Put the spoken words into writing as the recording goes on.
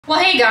Well,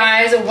 hey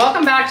guys,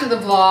 welcome back to the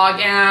vlog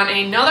and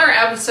another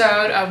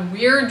episode of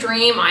Weird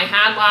Dream I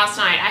had last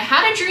night. I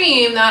had a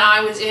dream that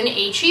I was in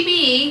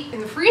H-E-B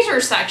in the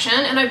freezer section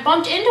and I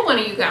bumped into one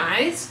of you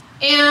guys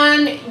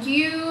and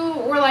you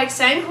were like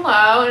saying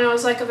hello and it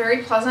was like a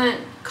very pleasant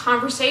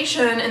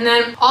conversation, and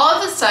then all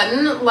of a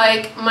sudden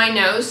like my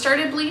nose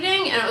started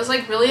bleeding and it was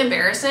like really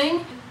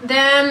embarrassing.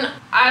 Then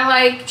I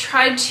like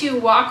tried to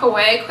walk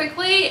away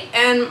quickly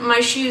and my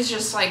shoes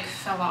just like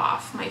fell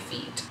off my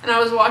feet. And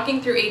I was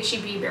walking through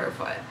H-E-B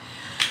barefoot.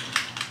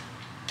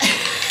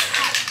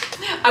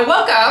 I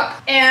woke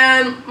up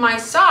and my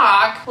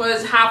sock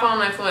was half on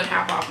my foot,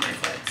 half off my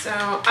foot. So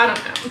I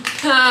don't know.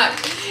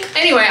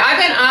 Anyway, I've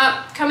been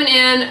up, coming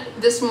in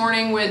this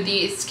morning with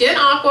the Skin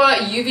Aqua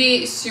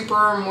UV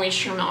Super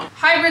Moisture Milk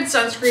Hybrid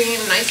Sunscreen,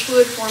 nice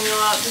fluid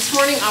formula. This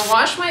morning I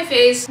washed my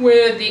face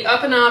with the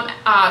Up and Up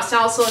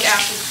Salicylic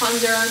Acid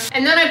Cleanser.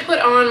 And then I put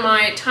on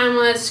my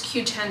Timeless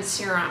Q10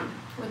 Serum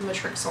with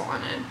Matrixyl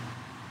on it.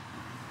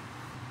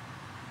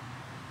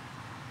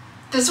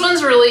 This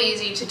one's really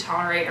easy to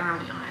tolerate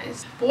around the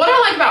eyes. But what I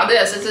like about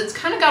this is it's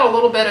kind of got a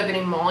little bit of an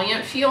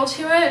emollient feel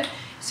to it.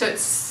 So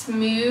it's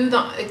smooth,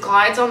 it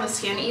glides on the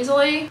skin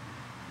easily.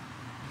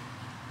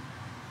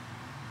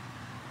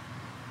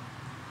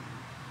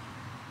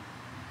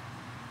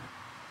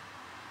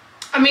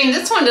 I mean,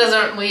 this one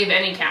doesn't leave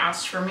any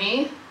cast for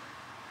me.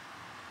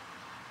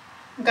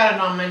 I've got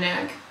it on my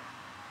neck.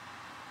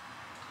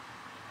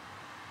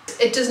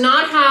 It does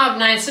not have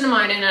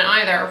niacinamide in it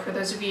either, for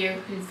those of you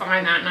who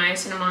find that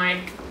niacinamide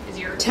is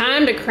your...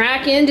 Time to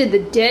crack into the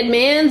Dead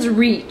Man's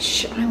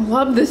Reach. I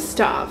love this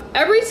stuff.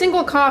 Every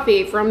single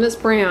coffee from this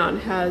brand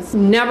has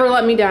never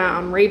let me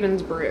down.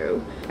 Raven's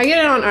Brew. I get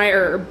it on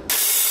iHerb.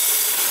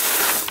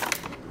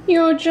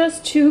 You're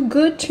just too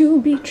good to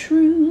be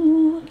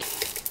true.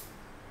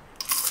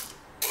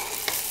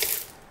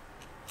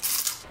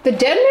 The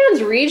Dead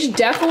Man's Reach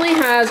definitely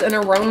has an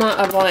aroma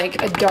of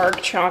like a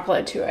dark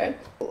chocolate to it.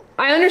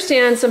 I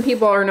understand some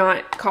people are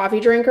not coffee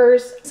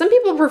drinkers. Some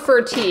people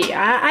prefer tea.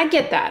 I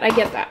get that. I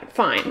get that.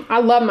 Fine. I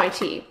love my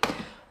tea.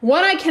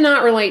 What I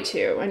cannot relate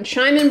to, and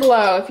chime in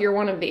below if you're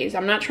one of these.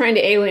 I'm not trying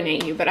to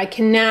alienate you, but I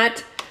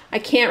can't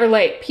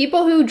relate.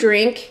 People who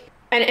drink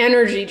an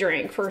energy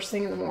drink first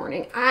thing in the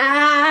morning.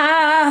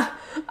 I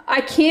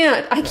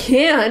can't.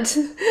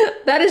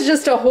 That is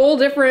just a whole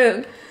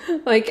different,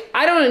 like,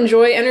 I don't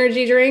enjoy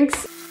energy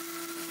drinks.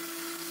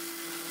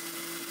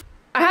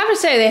 I have to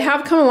say, they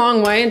have come a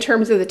long way in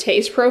terms of the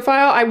taste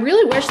profile. I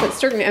really wish that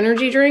certain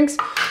energy drinks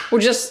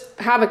would just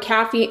have a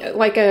caffeine,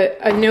 like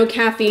a no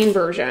caffeine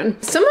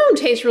version. Some of them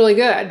taste really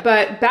good,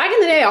 but back in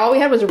the day, all we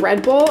had was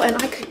Red Bull, and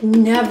I could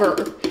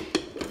never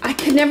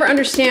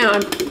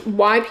understand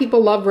why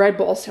people love Red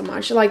Bull so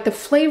much. Like the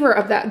flavor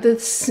of that, the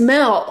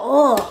smell,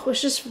 oh,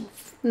 was just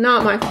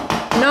not my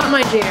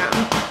jam.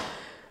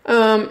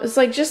 It's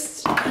like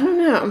just, I don't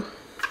know.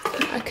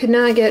 I could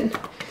not get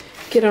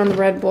on the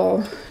Red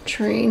Bull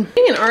train.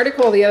 Reading an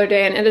article the other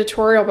day, an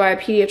editorial by a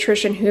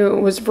pediatrician who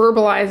was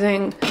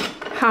verbalizing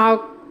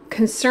how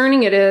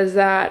concerning it is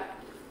that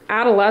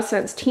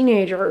adolescents,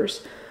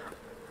 teenagers,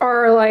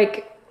 are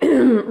like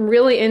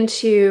really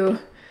into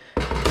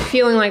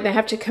feeling like they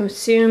have to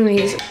consume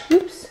these,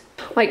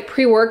 like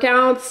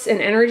pre-workouts and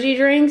energy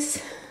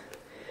drinks,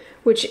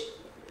 which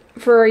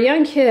for a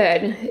young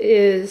kid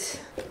is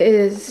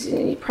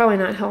probably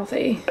not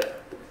healthy.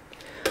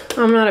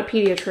 I'm not a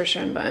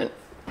pediatrician, but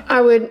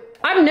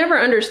I've never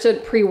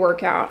understood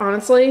pre-workout,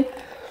 honestly.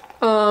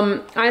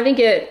 I think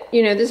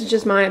this is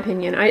just my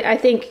opinion. I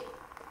think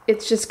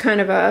it's just kind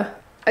of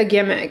a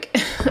gimmick.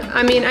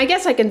 I mean, I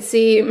guess I can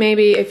see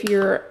maybe if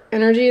your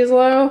energy is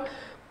low,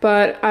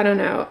 but I don't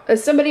know.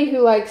 As somebody who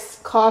likes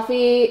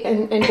coffee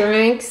and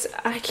drinks,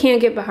 I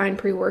can't get behind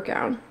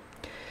pre-workout.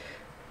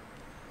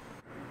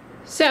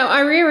 So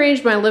I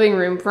rearranged my living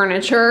room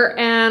furniture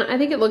and I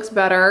think it looks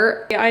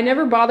better. I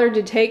never bothered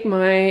to take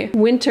my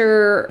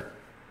winter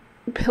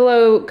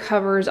pillow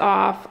covers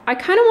off. I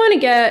kind of want to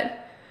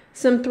get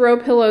some throw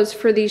pillows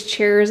for these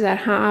chairs that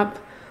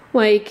have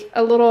like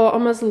a little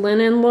almost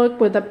linen look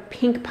with a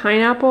pink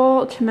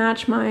pineapple to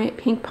match my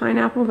pink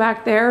pineapple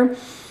back there.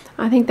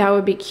 I think that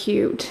would be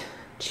cute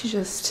to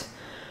just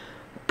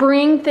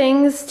bring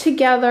things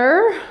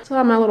together. So I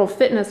have my little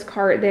fitness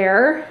cart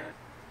there.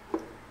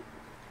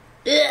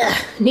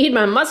 Ugh, need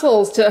my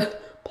muscles to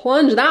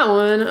plunge that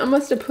one. I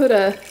must have put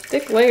a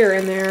thick layer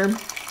in there.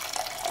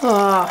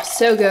 Oh,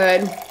 so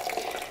good.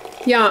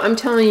 Yeah, I'm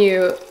telling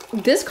you,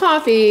 this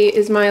coffee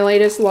is my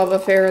latest love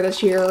affair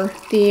this year.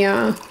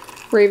 The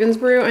Raven's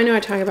Brew. I know I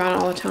talk about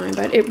it all the time,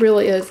 but it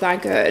really is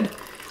that good.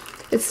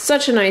 It's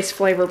such a nice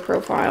flavor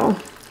profile.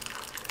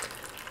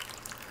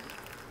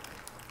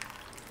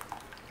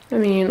 I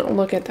mean,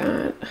 look at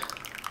that.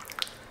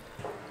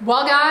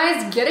 Well,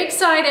 guys, get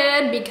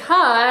excited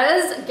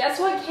because guess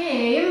what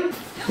came?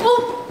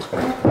 Oh!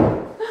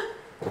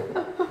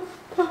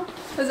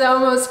 As I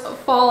almost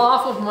fall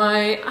off of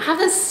I have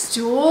this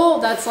stool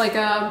that's like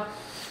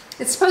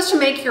it's supposed to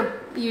make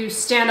you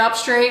stand up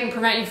straight and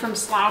prevent you from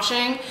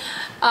slouching.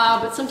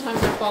 but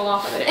sometimes I fall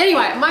off of it.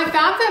 Anyway, my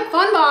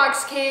Fabfitfun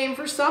box came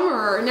for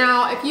summer.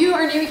 Now, if you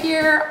are new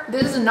here,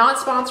 this is not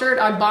sponsored.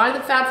 I buy the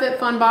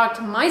Fabfitfun box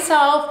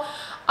myself.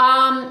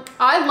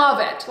 I love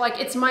it. Like,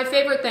 it's my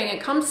favorite thing.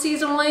 It comes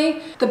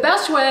seasonally. The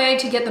best way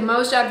to get the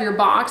most out of your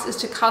box is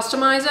to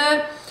customize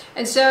it.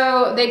 And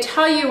so they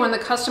tell you when the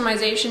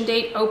customization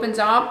date opens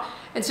up.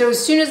 And so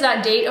as soon as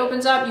that date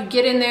opens up, you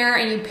get in there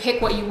and you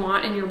pick what you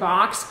want in your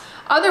box.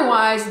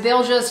 Otherwise,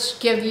 they'll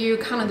just give you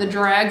kind of the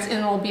dregs and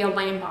it'll be a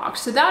lame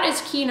box. So that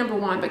is key number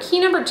one. But key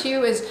number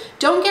two is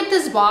don't get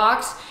this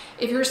box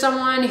if you're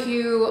someone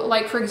who,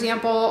 like, for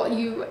example,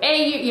 you're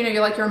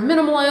like you're a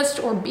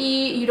minimalist, or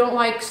B, you don't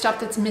like stuff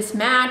that's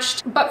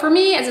mismatched. But for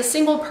me, as a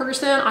single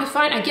person, I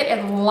find I get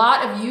a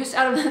lot of use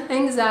out of the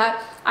things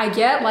that I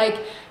get. Like,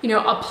 you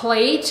know, a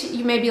plate,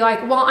 you may be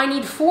like, well, I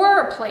need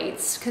 4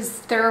 plates because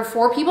there are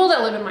 4 people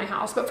that live in my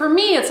house. But for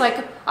me, it's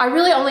like, I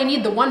really only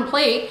need the 1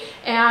 plate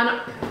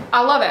and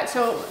I love it.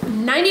 So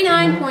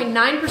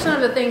 99.9%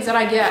 of the things that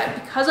I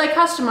get, because I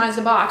customize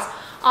the box,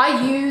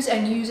 I use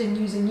and use and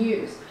use and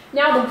use.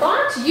 Now, the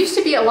box used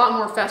to be a lot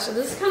more festive.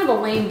 This is kind of a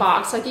lame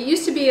box. Like, it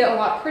used to be a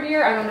lot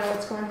prettier. I don't know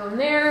what's going on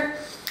there.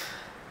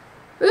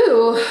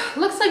 Ooh,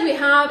 looks like we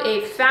have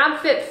a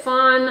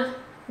Fabfitfun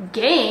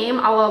game,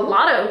 a la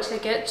lotto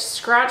ticket,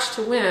 scratch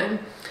to win.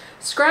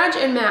 Scratch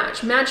and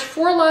match. Match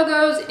 4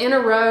 logos in a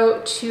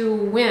row to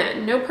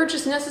win. No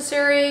purchase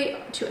necessary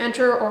to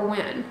enter or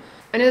win.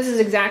 And this is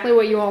exactly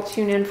what you all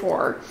tune in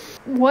for.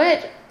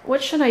 What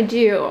should I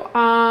do?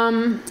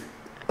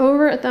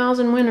 Over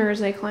 1,000 winners,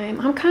 they claim.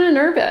 I'm kind of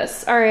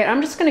nervous. All right,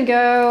 I'm just gonna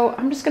go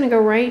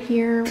right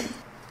here.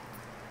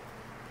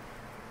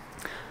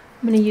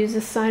 I'm gonna use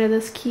this side of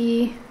this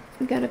key.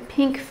 We got a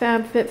pink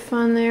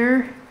Fabfitfun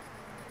there.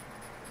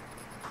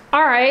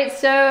 All right,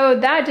 so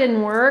that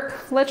didn't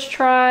work. Let's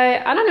try,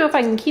 I don't know if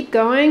I can keep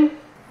going.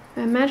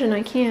 I imagine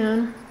I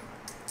can.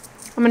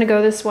 I'm gonna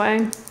go this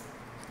way.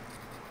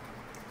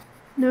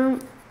 No,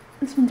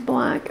 this one's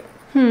black.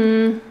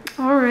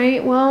 All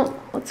right, well,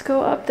 let's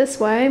go up this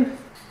way.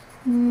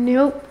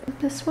 Nope.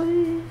 This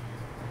way?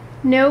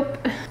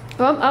 Nope.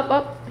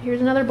 Up. Here's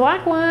another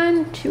black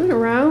one. 2 in a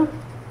row.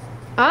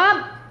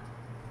 Up!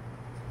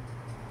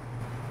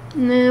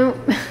 Nope.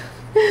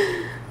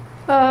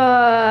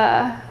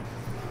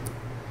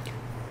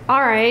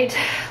 Alright.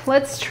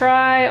 Let's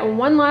try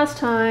one last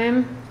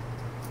time.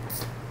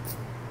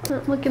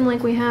 Not looking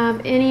like we have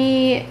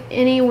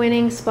any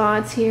winning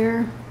spots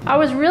here. I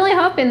was really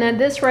hoping that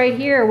this right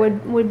here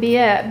would be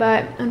it,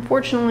 but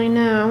unfortunately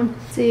no.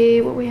 Let's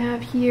see what we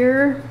have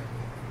here.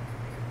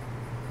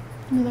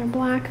 Another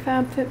black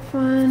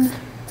Fabfitfun.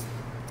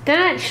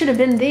 That should have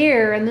been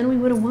there and then we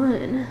would have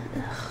won.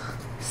 Ugh.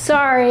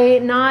 Sorry,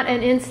 not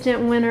an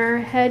instant winner.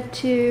 Head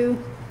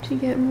to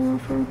get more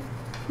for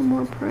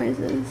more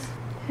prizes.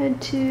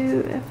 Head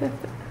to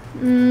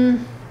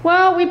FF.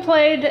 Well, we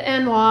played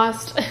and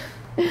lost.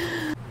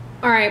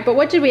 All right, but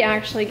what did we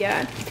actually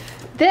get?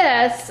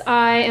 This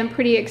I am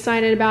pretty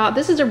excited about.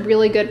 This is a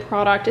really good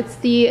product. It's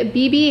the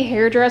BB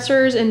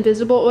Hairdressers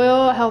Invisible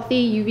Oil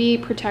Healthy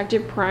UV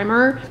Protective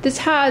Primer. This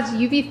has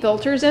UV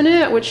filters in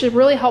it, which is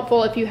really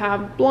helpful if you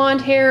have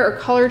blonde hair or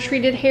color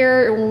treated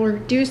hair. It will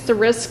reduce the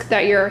risk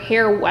that your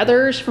hair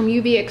weathers from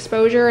UV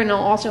exposure, and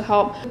it'll also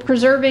help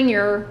preserving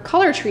your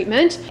color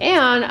treatment.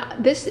 And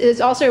this is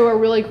also a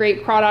really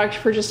great product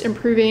for just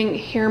improving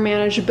hair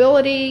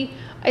manageability.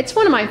 It's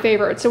one of my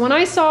favorites. So when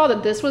I saw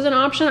that this was an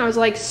option, I was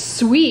like,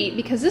 sweet,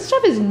 because this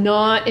stuff is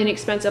not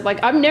inexpensive.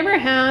 Like, I've never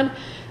had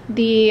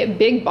the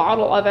big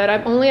bottle of it.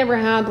 I've only ever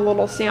had the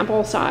little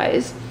sample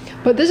size.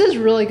 But this is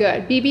really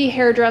good. BB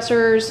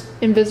Hairdressers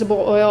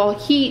Invisible Oil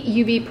Heat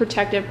UV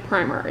Protective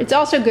Primer. It's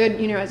also good,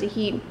 you know, as a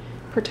heat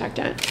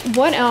protectant.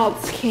 What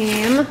else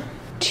came?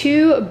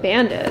 2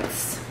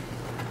 bandits.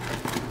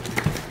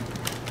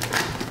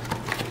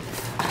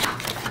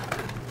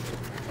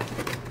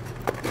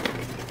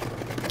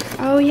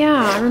 Oh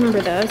yeah, I remember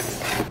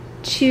this.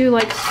 To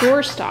like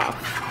store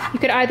stuff. You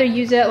could either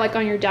use it like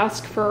on your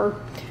desk for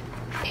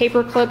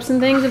paper clips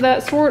and things of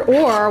that sort,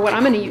 or what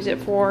I'm gonna use it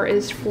for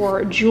is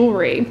for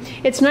jewelry.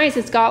 It's nice,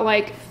 it's got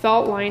like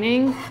felt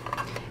lining,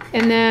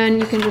 and then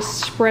you can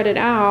just spread it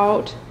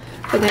out,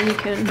 but then you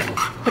can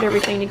put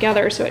everything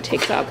together so it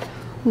takes up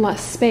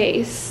less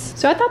space.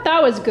 So I thought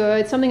that was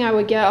good, something I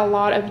would get a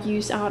lot of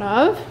use out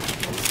of.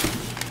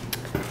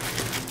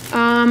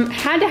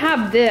 Had to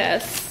have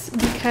this,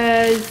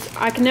 because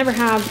I can never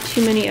have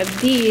too many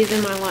of these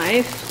in my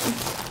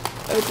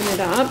life. Let's open it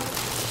up.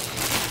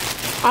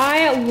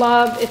 I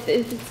love, if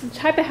it's the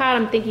type of hat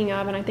I'm thinking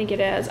of, and I think it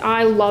is,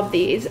 I love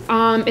these.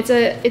 It's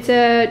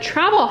a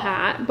travel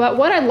hat, but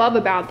what I love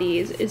about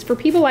these is for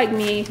people like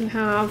me who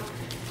have,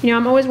 you know,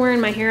 I'm always wearing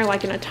my hair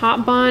like in a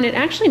top bun. It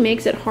actually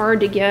makes it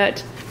hard to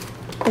get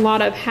a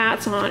lot of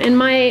hats on. And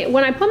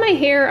when I put my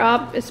hair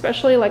up,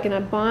 especially like in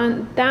a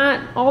bun,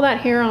 all that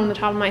hair on the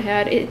top of my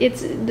head,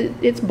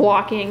 it's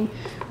blocking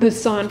the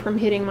sun from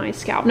hitting my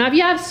scalp. Now, if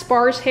you have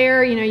sparse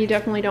hair, you know, you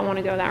definitely don't want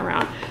to go that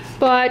route.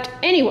 But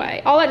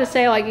anyway, all that to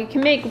say, like, it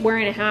can make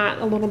wearing a hat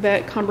a little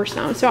bit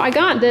cumbersome. So I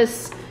got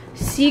this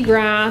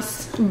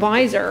seagrass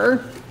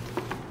visor.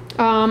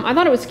 I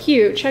thought it was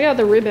cute. Check out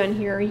the ribbon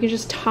here. You can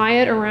just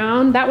tie it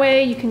around. That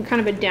way you can kind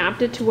of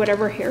adapt it to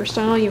whatever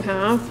hairstyle you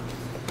have.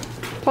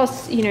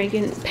 Plus, you know, you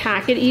can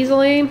pack it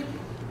easily.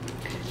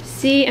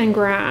 Sea and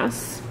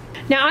grass.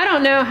 Now, I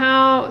don't know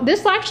how,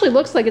 this actually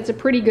looks like it's a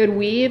pretty good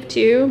weave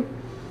too,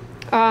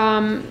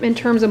 in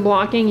terms of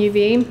blocking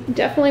UV.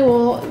 Definitely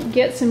will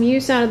get some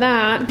use out of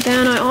that.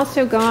 Then I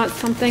also got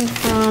something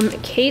from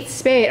Kate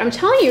Spade. I'm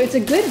telling you, it's a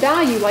good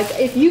value. Like,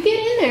 if you get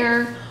in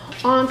there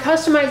on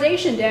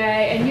customization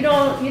day and you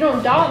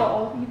don't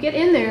dawdle, you get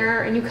in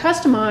there and you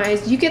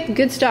customize, you get the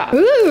good stuff.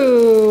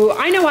 Ooh,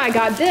 I know why I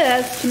got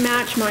this to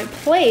match my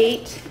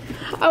plate.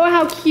 Oh,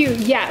 how cute.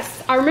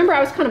 Yes, I remember I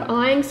was kind of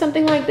eyeing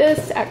something like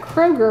this at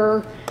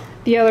Kroger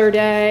the other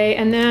day,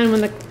 and then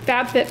when the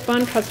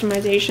Fabfitfun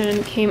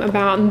customization came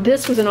about and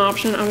this was an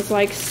option, I was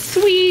like,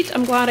 sweet,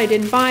 I'm glad I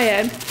didn't buy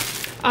it.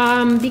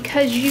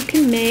 Because you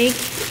can make,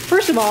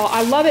 first of all,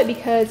 I love it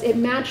because it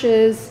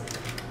matches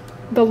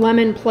the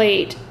lemon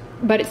plate,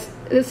 but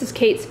this is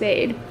Kate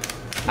Spade.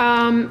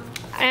 And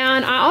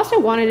I also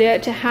wanted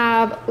it to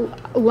have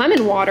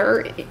lemon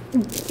water,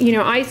 you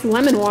know, iced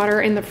lemon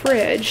water in the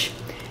fridge.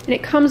 And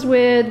it comes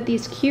with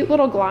these cute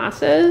little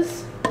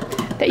glasses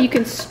that you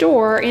can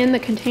store in the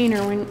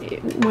container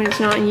when it's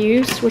not in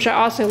use, which I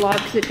also love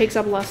because it takes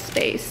up less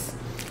space.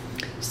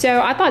 So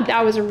I thought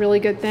that was a really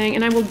good thing,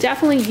 and I will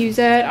definitely use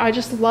it. I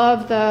just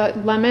love the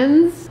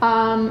lemons.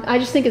 I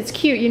just think it's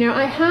cute. You know,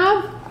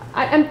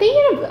 I'm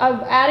thinking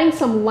of adding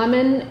some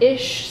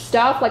lemon-ish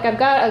stuff. Like, I've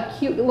got a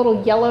cute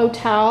little yellow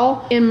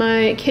towel in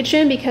my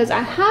kitchen because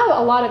I have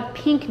a lot of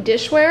pink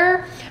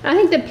dishware. I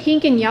think the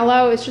pink and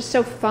yellow is just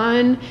so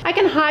fun. I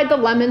can hide the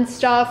lemon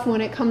stuff when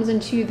it comes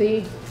into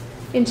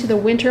the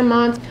winter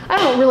months. I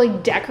don't really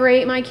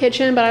decorate my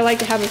kitchen, but I like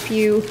to have a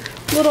few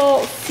little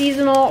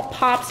seasonal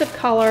pops of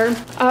color.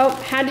 Oh,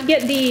 had to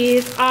get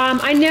these.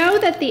 I know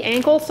that the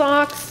ankle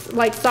socks,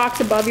 like socks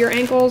above your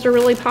ankles, are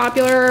really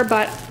popular,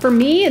 but for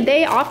me,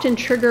 they often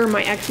trigger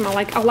my eczema.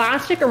 Like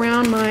elastic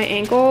around my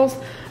ankles,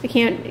 I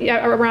can't,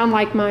 around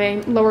like my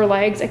lower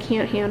legs, I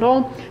can't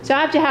handle. So I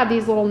have to have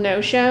these little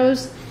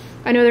no-shows.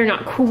 I know they're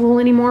not cool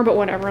anymore, but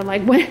whatever.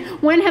 Like,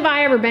 when have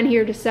I ever been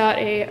here to set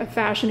a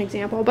fashion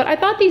example? But I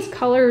thought these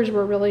colors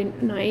were really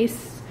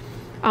nice.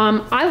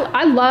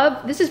 I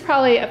love, this is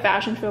probably a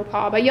fashion faux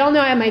pas, but y'all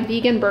know I have my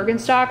vegan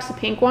Birkenstocks, the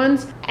pink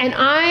ones. And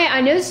I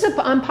know this is an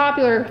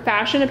unpopular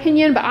fashion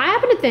opinion, but I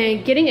happen to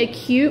think getting a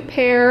cute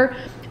pair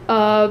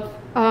of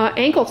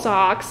ankle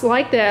socks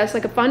like this,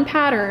 like a fun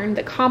pattern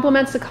that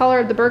complements the color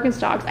of the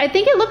Birkenstocks. I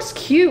think it looks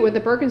cute with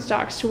the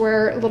Birkenstocks to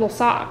wear little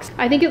socks.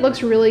 I think it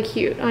looks really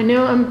cute. I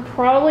know I'm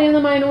probably in the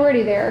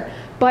minority there,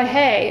 but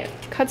hey,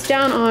 cuts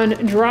down on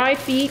dry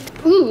feet.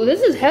 Ooh,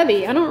 this is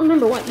heavy. I don't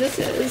remember what this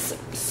is.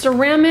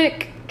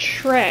 Ceramic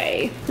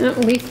tray. Oh,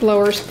 leaf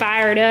blower's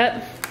fired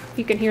up.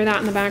 You can hear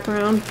that in the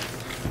background.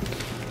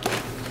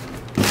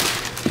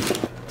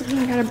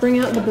 I gotta bring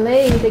out the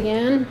blade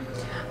again.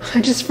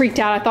 I just freaked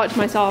out. I thought to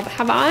myself,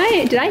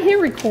 did I hit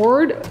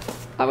record?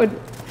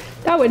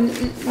 That would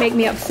make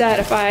me upset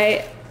if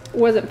I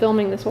wasn't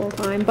filming this whole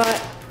time, but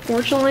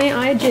fortunately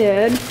I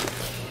did.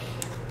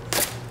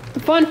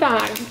 Fun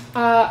fact,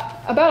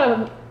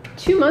 about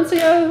 2 months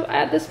ago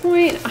at this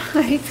point,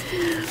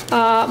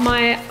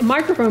 my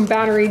microphone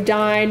battery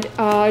died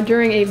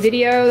during a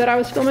video that I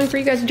was filming for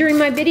you guys. During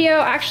my video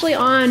actually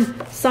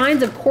on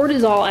signs of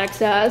cortisol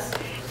excess,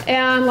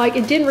 and like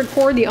it didn't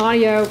record the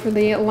audio for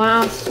the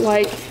last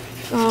like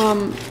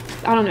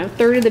I don't know,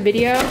 third of the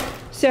video.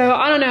 So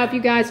I don't know if you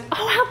guys,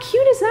 oh, how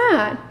cute is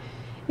that?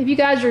 If you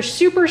guys are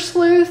super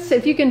sleuths,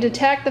 if you can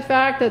detect the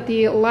fact that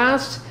the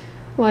last,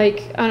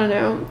 like, I don't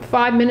know,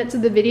 5 minutes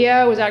of the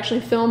video was actually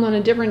filmed on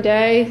a different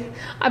day.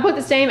 I put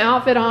the same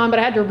outfit on, but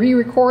I had to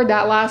re-record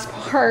that last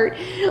part.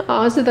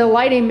 So the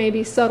lighting may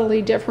be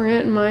subtly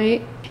different.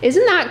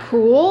 Isn't that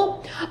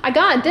cool? I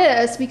got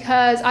this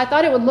because I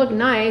thought it would look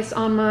nice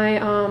on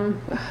my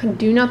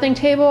do nothing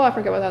table. I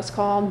forget what that's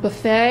called,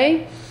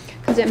 buffet,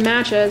 because it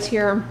matches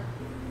here.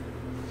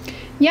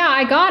 Yeah,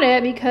 I got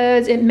it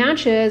because it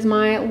matches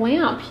my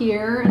lamp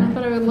here, and I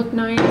thought it would look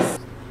nice.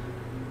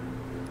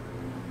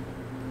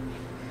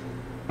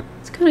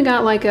 It's kind of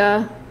got like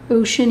a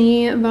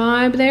ocean-y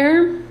vibe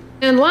there.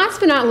 And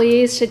last but not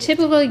least, to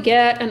typically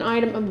get an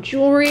item of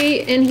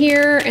jewelry in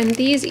here, and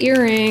these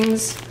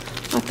earrings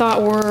I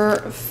thought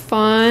were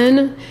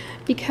fun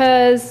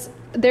because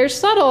they're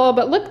subtle,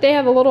 but look, they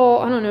have a little,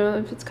 I don't know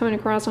if it's coming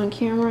across on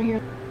camera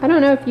here. I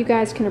don't know if you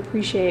guys can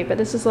appreciate, but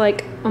this is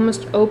like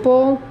almost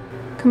opal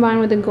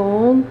combined with the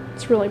gold.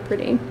 It's really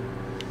pretty.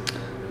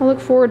 I look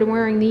forward to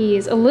wearing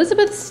these.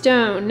 Elizabeth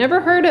Stone, never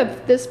heard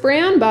of this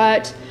brand,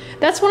 but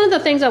that's one of the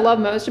things I love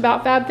most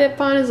about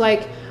Fabfitfun is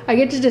like I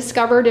get to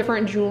discover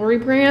different jewelry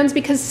brands,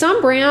 because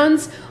some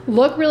brands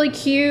look really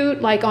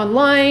cute like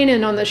online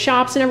and on the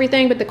shops and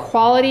everything, but the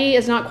quality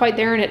is not quite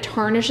there and it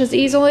tarnishes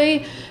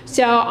easily.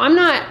 So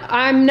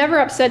I'm never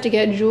upset to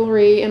get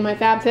jewelry in my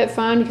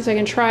Fabfitfun because I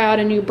can try out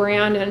a new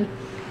brand. And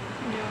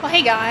well,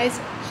 hey guys,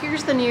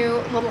 here's the new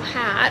little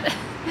hat.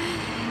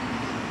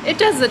 It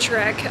does the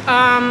trick.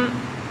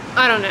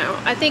 I don't know.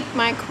 I think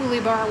my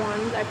Coolie Bar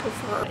ones I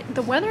prefer.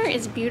 The weather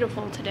is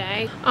beautiful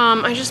today.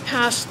 I just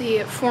passed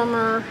the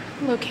former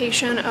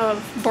location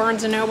of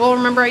Barnes & Noble.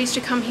 Remember I used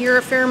to come here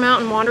a fair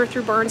amount and wander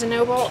through Barnes &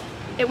 Noble?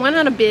 It went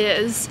out of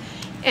biz,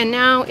 and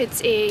now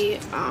it's a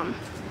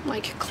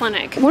like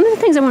clinic. One of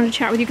the things I wanted to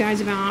chat with you guys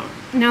about,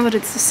 now that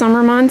it's the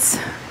summer months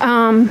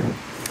and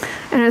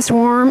it's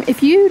warm,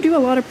 if you do a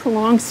lot of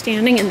prolonged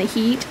standing in the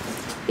heat,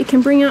 it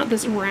can bring out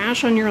this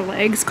rash on your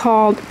legs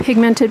called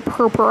pigmented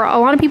purpura. A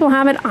lot of people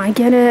have it. I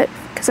get it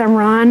because I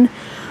run.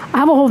 I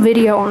have a whole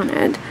video on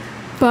it,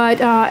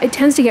 but it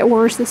tends to get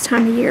worse this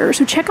time of year.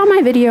 So check out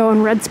my video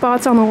on red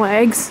spots on the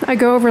legs. I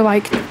go over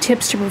like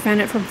tips to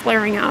prevent it from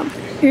flaring up.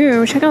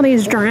 Ooh, check out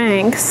these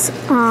drinks.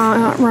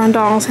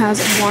 Rondell's has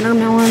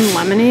watermelon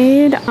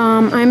lemonade.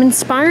 I'm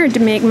inspired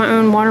to make my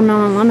own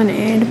watermelon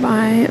lemonade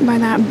by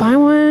that buy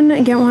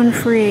one, get one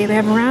free. They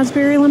have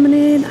raspberry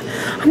lemonade.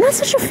 I'm not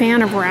such a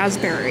fan of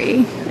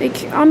raspberry.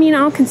 Like, I mean,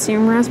 I'll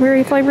consume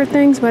raspberry flavored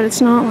things, but it's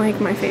not like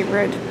my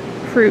favorite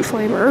fruit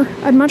flavor.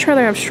 I'd much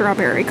rather have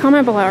strawberry.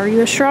 Comment below, are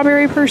you a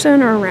strawberry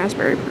person or a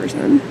raspberry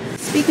person?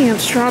 Speaking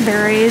of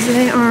strawberries,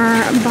 they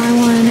are buy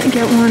one,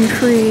 get one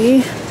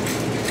free.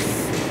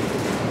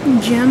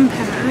 Gem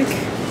pack.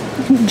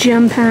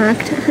 Gem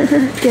packed.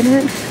 Get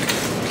it?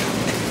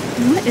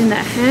 What in the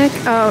heck?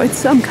 Oh, it's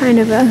some kind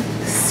of a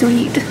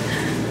sweet.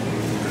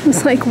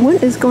 It's like,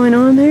 what is going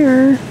on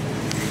there?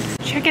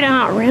 Check it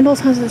out. Randall's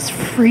has this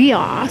free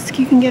Osk.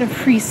 You can get a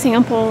free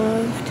sample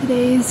of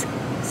today's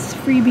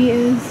freebie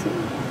is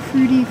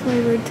fruity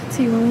flavored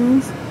Tootsie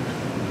Rolls.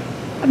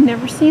 I've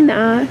never seen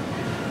that.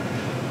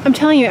 I'm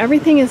telling you,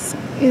 everything is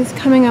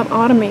coming up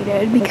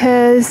automated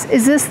because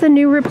is this the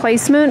new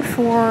replacement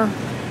for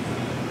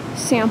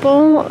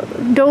sample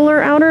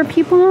dollar outer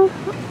people?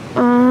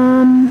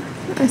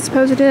 I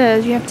suppose it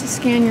is. You have to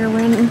scan your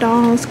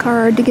Randall's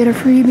card to get a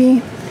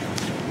freebie.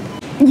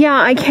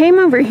 Yeah, I came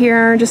over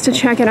here just to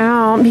check it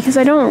out because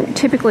I don't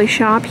typically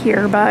shop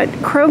here, but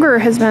Kroger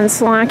has been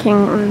slacking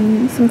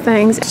on some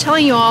things. I was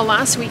telling you all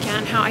last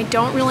weekend how I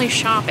don't really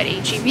shop at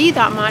H-E-B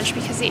that much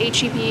because the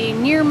H-E-B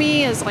near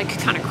me is like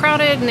kind of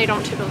crowded and they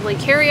don't typically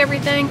carry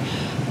everything.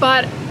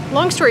 But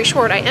long story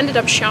short, I ended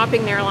up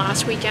shopping there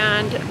last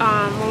weekend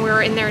when we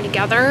were in there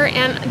together,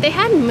 and they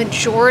had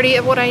majority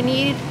of what I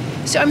need.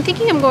 So I'm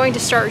thinking I'm going to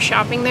start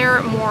shopping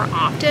there more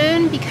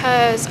often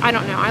because, I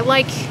don't know, I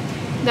like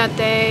that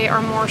they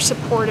are more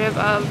supportive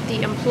of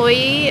the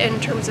employee in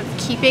terms of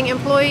keeping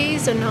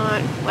employees and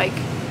not like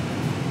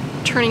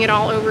turning it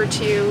all over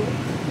to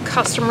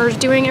customers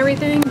doing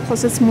everything.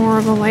 Plus it's more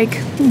of a like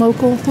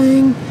local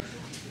thing.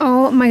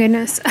 Oh my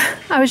goodness.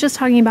 I was just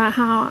talking about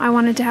how I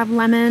wanted to have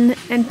lemon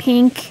and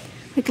pink,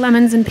 like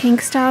lemons and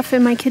pink stuff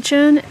in my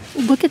kitchen.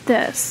 Look at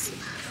this.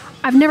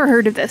 I've never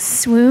heard of this.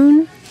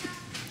 Swoon,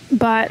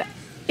 but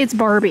it's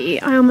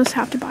Barbie. I almost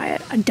have to buy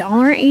it.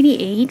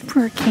 $1.88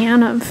 for a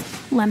can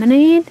of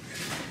lemonade.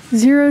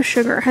 0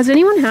 sugar. Has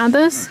anyone had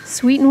this?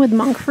 Sweetened with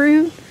monk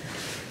fruit?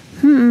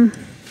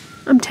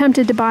 I'm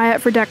tempted to buy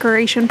it for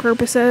decoration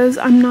purposes.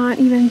 I'm not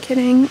even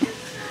kidding.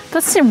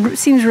 That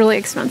seems really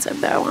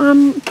expensive though.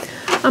 I'm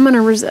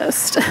gonna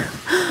resist.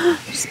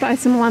 Just buy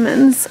some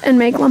lemons and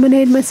make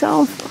lemonade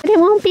myself. But it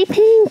won't be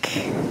pink.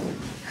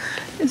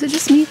 Is it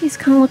just me? These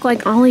kind of look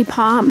like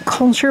Olipop,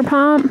 Culture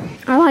Pop.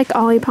 I like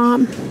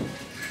Olipop.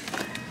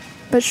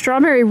 But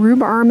strawberry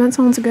rhubarb, that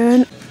sounds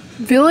good.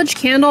 Village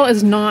Candle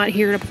is not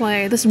here to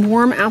play. This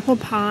warm apple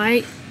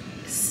pie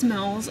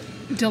smells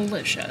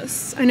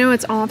delicious. I know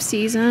it's off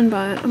season,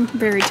 but I'm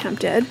very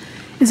tempted.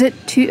 Is it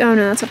too? Oh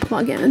no, that's a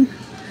plug-in.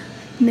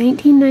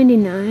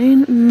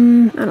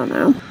 $19.99? I don't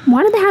know.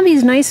 Why do they have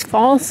these nice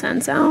fall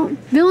scents out?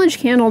 Village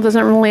Candle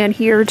doesn't really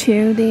adhere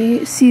to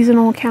the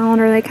seasonal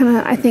calendar. They kind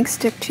of, I think,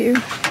 stick to.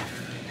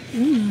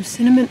 Ooh,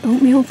 cinnamon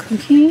oatmeal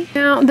cookie.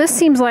 Now, this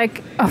seems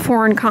like a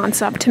foreign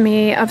concept to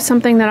me of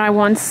something that I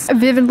once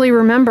vividly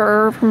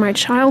remember from my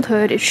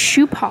childhood is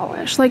shoe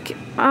polish. Like,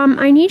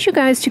 I need you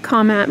guys to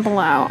comment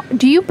below.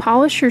 Do you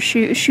polish your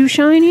shoe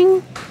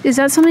shining? Is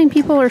that something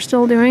people are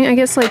still doing? I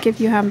guess, like, if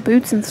you have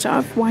boots and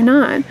stuff, why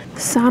not?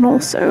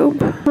 Saddle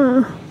soap.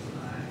 Huh.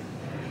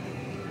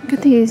 Look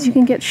at these. You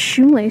can get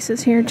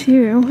shoelaces here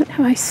too.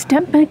 Have I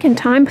stepped back in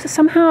time?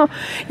 Somehow,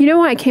 you know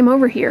why I came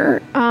over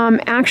here,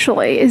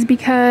 actually, is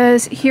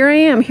because here I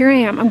am.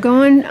 I'm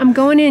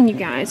going in, you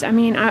guys. I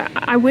mean,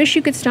 I wish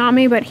you could stop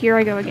me, but here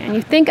I go again.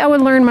 You'd think I would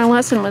learn my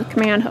lesson with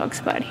command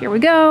hooks, but here we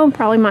go.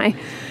 Probably my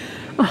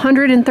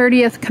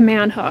 130th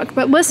command hook.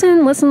 But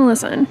listen.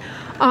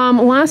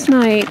 Last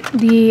night,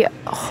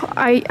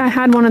 I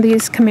had one of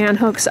these command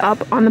hooks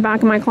up on the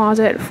back of my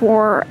closet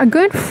for a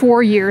good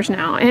 4 years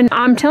now, and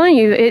I'm telling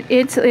you,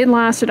 it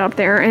lasted up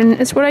there, and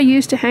it's what I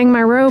used to hang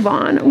my robe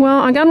on.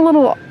 Well, I got a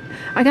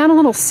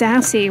little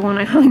sassy when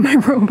I hung my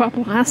robe up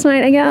last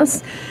night, I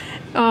guess.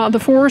 The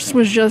force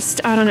was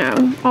just, I don't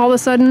know, all of a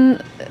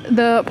sudden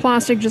the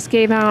plastic just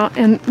gave out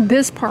and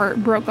this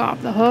part broke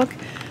off the hook.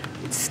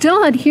 It's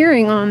still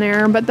adhering on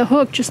there, but the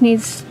hook just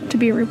needs to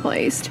be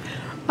replaced.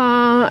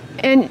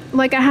 And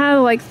like I had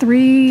like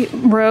 3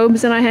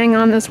 robes that I hang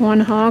on this one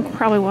hook,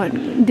 probably what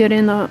did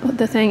in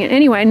the thing. And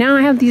anyway, now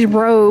I have these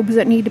robes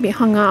that need to be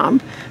hung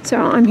up. So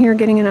I'm here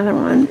getting another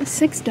one.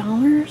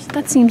 $6?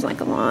 That seems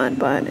like a lot,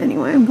 but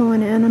anyway, I'm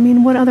going in. I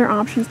mean, what other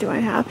options do I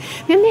have?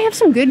 Man, they have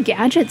some good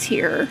gadgets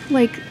here.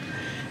 Like,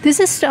 this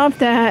is stuff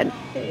that,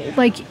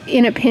 like,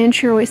 in a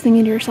pinch, you're always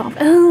thinking to yourself,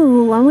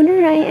 oh, I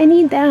wonder, I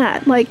need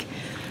that. Like,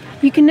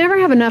 you can never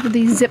have enough of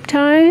these zip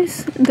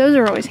ties. Those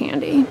are always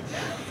handy.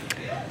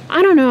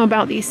 I don't know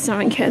about these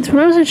sewing kits. When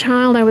I was a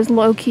child, I was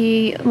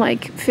low-key,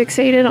 like,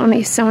 fixated on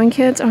these sewing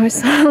kits. I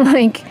always thought,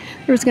 like,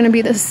 there was going to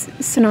be this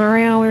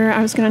scenario where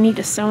I was going to need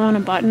to sew on a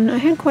button. I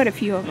had quite a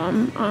few of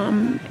them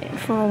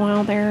for a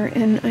while there,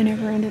 and I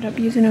never ended up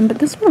using them. But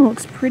this one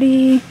looks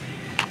pretty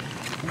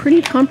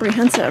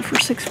comprehensive for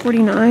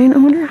 $6.49. I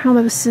wonder how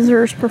those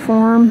scissors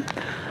perform.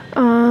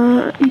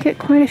 You get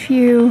quite a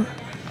few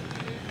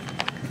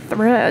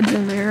threads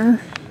in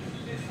there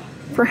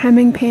for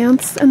hemming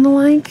pants and the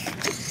like.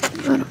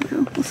 I don't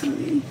know. We'll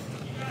see.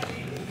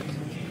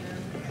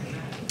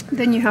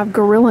 Then you have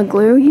Gorilla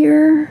Glue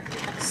here.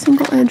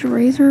 Single edge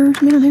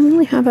razors. Man, they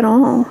really have it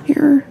all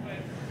here.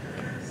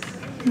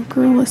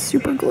 Gorilla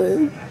Super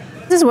Glue.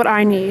 This is what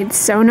I need.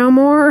 Sew No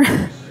More.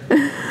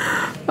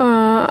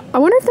 I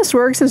wonder if this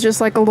works as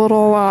just like a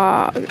little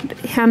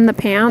hem the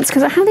pants,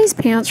 because I have these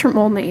pants from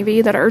Old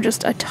Navy that are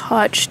just a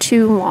touch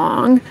too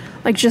long,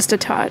 like just a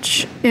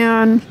touch,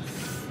 and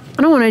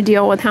I don't want to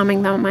deal with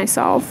hemming them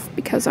myself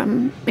because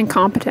I'm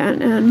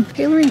incompetent, and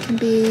tailoring can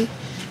be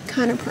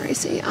kind of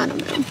pricey. I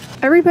don't know.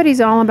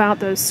 Everybody's all about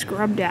those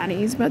scrub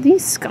daddies, but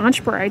these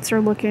Scotch Brites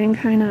are looking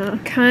kind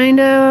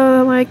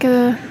of like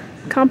a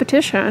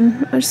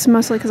competition, just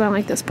mostly because I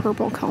like this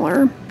purple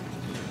color.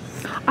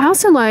 I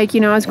also like,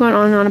 you know, I was going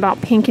on and on about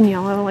pink and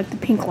yellow, like the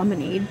pink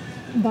lemonade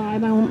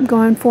vibe I'm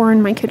going for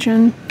in my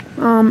kitchen.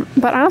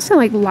 But I also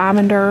like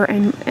lavender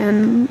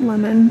and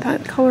lemon,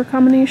 that color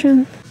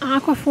combination.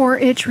 Aquaphor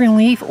Itch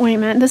Relief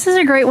Ointment. This is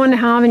a great one to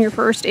have in your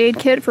first aid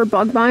kit for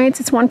bug bites.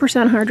 It's 1%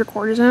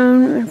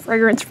 hydrocortisone,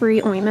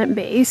 fragrance-free ointment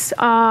base.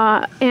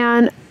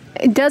 And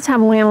it does have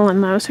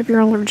lanolin though, so if you're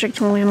allergic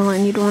to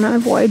lanolin, you'd want to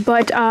avoid.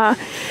 But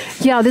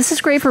yeah, this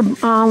is great for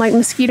like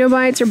mosquito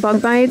bites or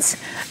bug bites.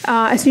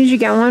 As soon as you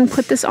get one,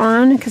 put this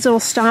on because it'll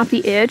stop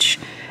the itch.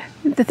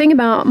 The thing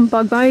about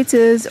bug bites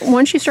is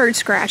once you start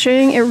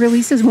scratching, it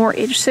releases more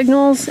itch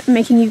signals,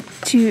 leading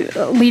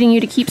you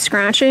to keep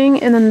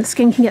scratching, and then the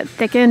skin can get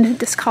thickened,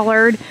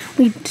 discolored,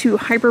 lead to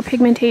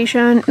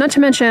hyperpigmentation. Not to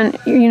mention,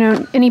 you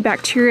know, any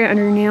bacteria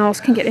under your nails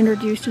can get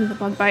introduced into the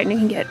bug bite and it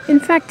can get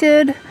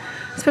infected.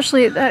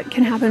 Especially that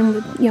can happen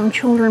with young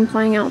children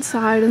playing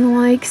outside and the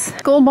likes.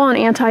 Gold Bond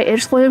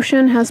Anti-Itch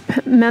Lotion has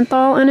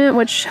menthol in it,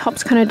 which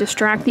helps kind of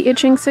distract the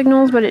itching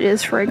signals, but it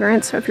is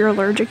fragrant, so if you're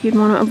allergic, you'd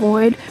want to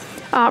avoid.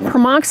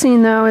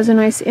 Pramoxine, though, is a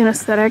nice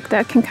anesthetic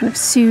that can kind of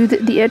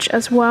soothe the itch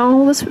as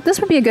well. This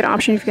would be a good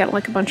option if you got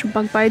like a bunch of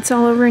bug bites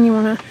all over and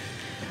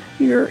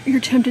you're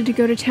tempted to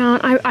go to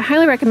town. I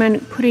highly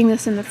recommend putting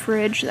this in the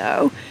fridge,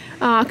 though,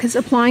 because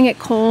applying it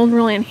cold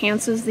really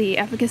enhances the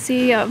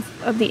efficacy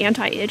of the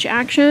anti-itch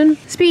action.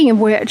 Speaking of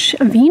which,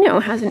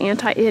 Aveeno has an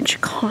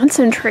anti-itch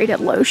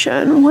concentrated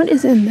lotion. What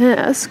is in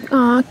this?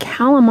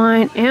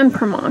 Calamine and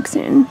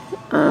Pramoxine.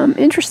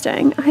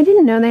 Interesting. I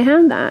didn't know they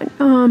had that.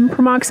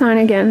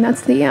 Pramoxine, again,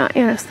 that's the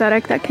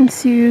anesthetic that can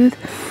soothe.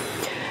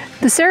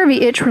 The CeraVe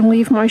Itch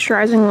Relief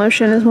Moisturizing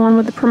Lotion is one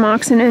with the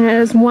Pramoxine in it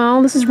as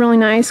well. This is really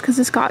nice because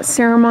it's got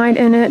ceramide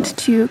in it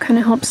to kind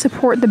of help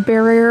support the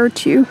barrier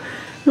to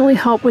really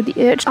help with the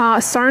itch.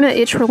 Sarna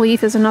Itch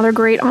Relief is another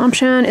great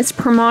option. It's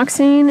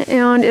Pramoxine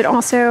and it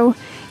also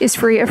is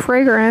free of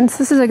fragrance.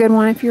 This is a good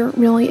one if you're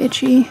really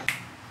itchy.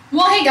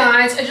 Well, hey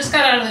guys, I just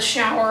got out of the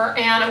shower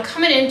and I'm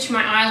coming into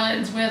my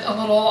eyelids with a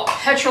little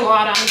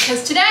petrolatum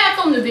because today I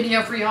filmed a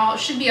video for y'all.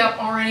 It should be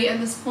up already at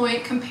this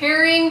point,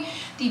 comparing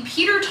the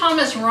Peter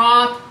Thomas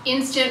Roth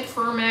Instant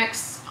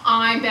Firmix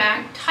Eye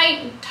Bag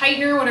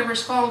Tightener, whatever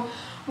it's called,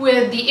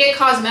 with the IT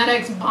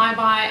Cosmetics Bye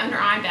Bye Under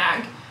Eye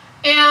Bag.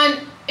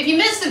 And if you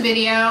missed the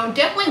video,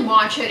 definitely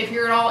watch it if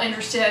you're at all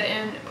interested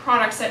in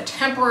products that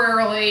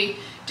temporarily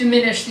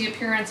diminish the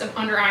appearance of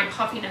under-eye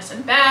puffiness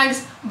and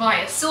bags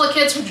via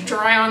silicates, which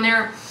dry on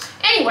there.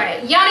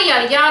 Anyway, yada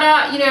yada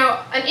yada. You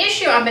know, an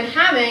issue I've been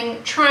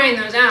having trying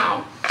those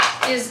out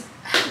is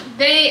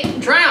they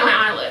dry out my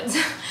eyelids.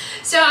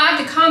 So I have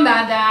to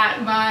combat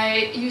that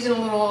by using a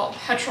little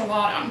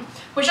petrolatum,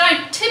 which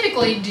I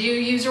typically do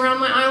use around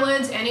my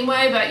eyelids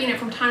anyway, but you know,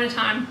 from time to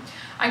time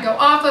I go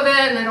off of it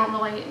and I don't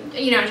really,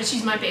 you know, just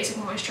use my basic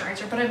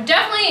moisturizer. But I've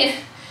definitely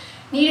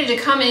needed to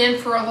come in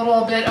for a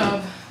little bit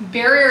of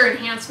barrier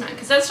enhancement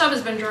because that stuff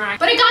has been dry.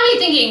 But it got me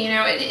thinking, you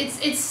know,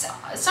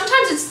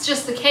 sometimes it's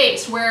just the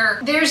case where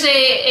there's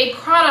a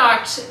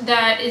product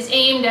that is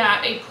aimed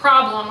at a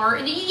problem, or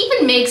it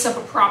even makes up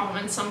a problem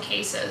in some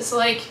cases,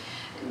 like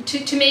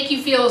to make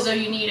you feel as though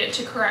you need it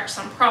to correct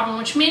some problem,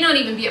 which may not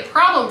even be a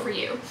problem for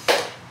you.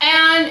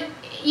 And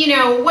you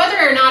know, whether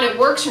or not it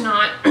works or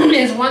not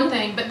is one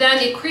thing, but then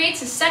it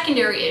creates a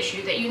secondary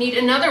issue that you need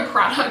another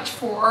product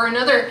for, or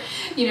another,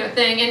 you know,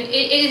 thing. And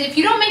if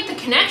you don't make the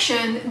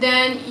connection,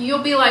 then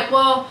you'll be like,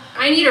 well,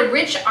 I need a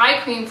rich eye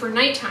cream for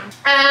nighttime.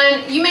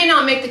 And you may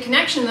not make the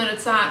connection that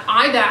it's that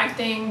eye bag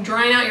thing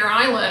drying out your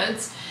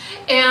eyelids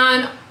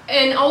and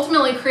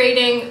ultimately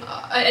creating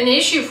an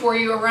issue for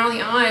you around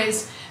the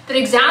eyes that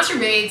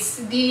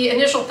exacerbates the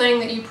initial thing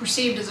that you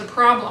perceived as a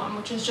problem,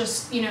 which is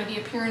just, you know, the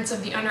appearance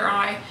of the under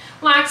eye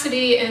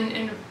laxity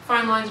and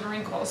fine lines and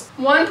wrinkles.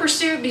 One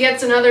pursuit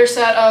begets another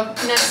set of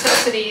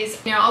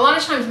necessities. You know, a lot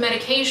of times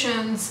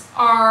medications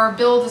are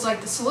billed as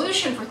like the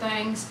solution for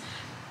things,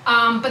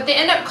 but they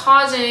end up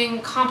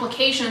causing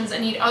complications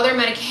and need other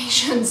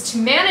medications to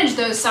manage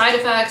those side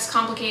effects,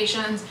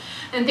 complications,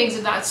 and things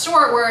of that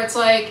sort, where it's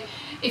like,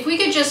 if we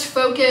could just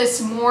focus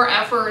more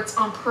efforts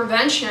on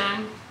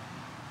prevention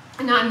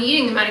and not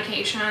needing the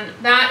medication,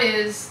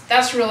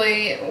 that's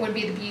really would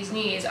be the bee's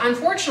knees.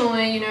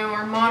 Unfortunately, you know,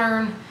 our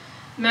modern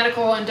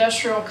medical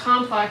industrial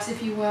complex,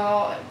 if you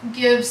will,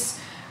 gives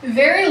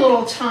very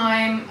little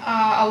time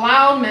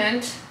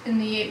allowance in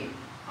the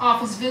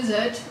office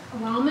visit,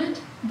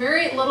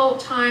 very little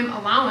time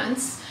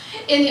allowance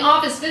in the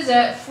office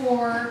visit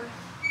for,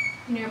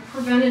 you know,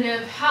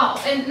 preventative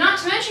health. And not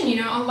to mention,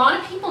 you know, a lot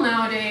of people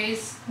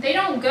nowadays, they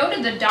don't go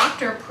to the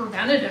doctor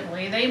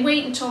preventatively. They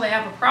wait until they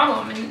have a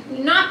problem,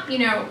 and not, you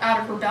know,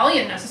 out of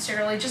rebellion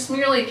necessarily, just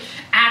merely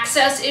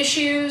access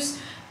issues,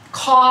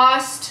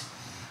 cost,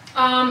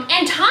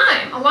 and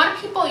time. A lot of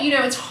people, you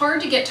know, it's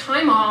hard to get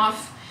time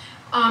off,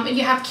 and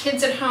you have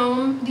kids at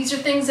home. These are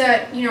things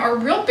that, you know, are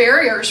real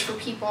barriers for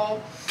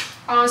people.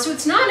 So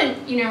it's not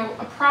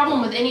a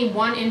problem with any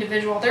one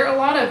individual. There are a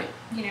lot of,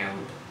 you know,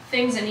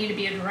 things that need to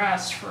be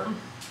addressed for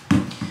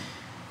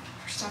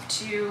stuff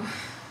to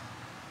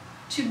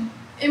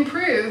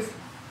improve.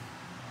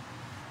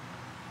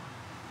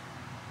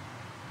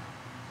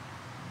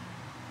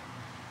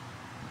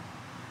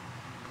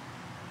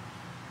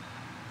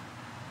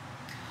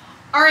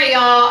 All right,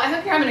 y'all, I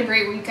hope you're having a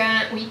great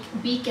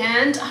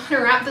weekend. I'm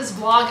gonna wrap this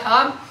vlog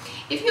up.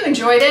 If you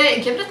enjoyed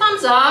it, give it a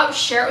thumbs up,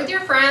 share it with your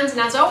friends, and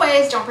as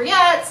always, don't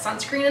forget,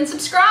 sunscreen and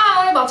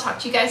subscribe. I'll talk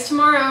to you guys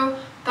tomorrow.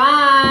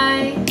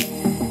 Bye.